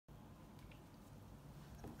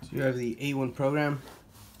So you have the AE-1 program.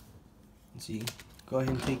 Let's see, go ahead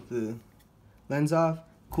and take the lens off.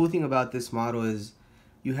 Cool thing about this model is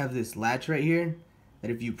you have this latch right here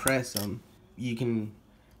that if you press you can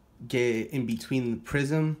get in between the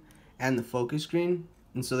prism and the focus screen,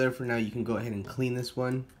 and so therefore now you can go ahead and clean this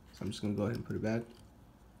one. So I'm just gonna go ahead and put it back.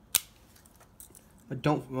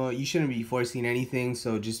 But you shouldn't be forcing anything,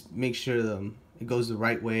 so just make sure it goes the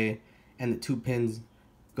right way and the two pins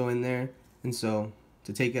go in there. And so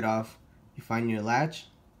to take it off, you find your latch,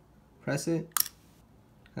 press it,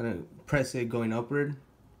 kind of press it going upward,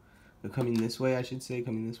 but coming this way, I should say,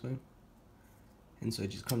 coming this way. And so it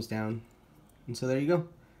just comes down, and so there you go.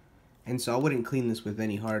 And so I wouldn't clean this with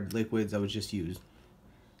any hard liquids. I would just use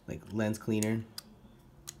like lens cleaner.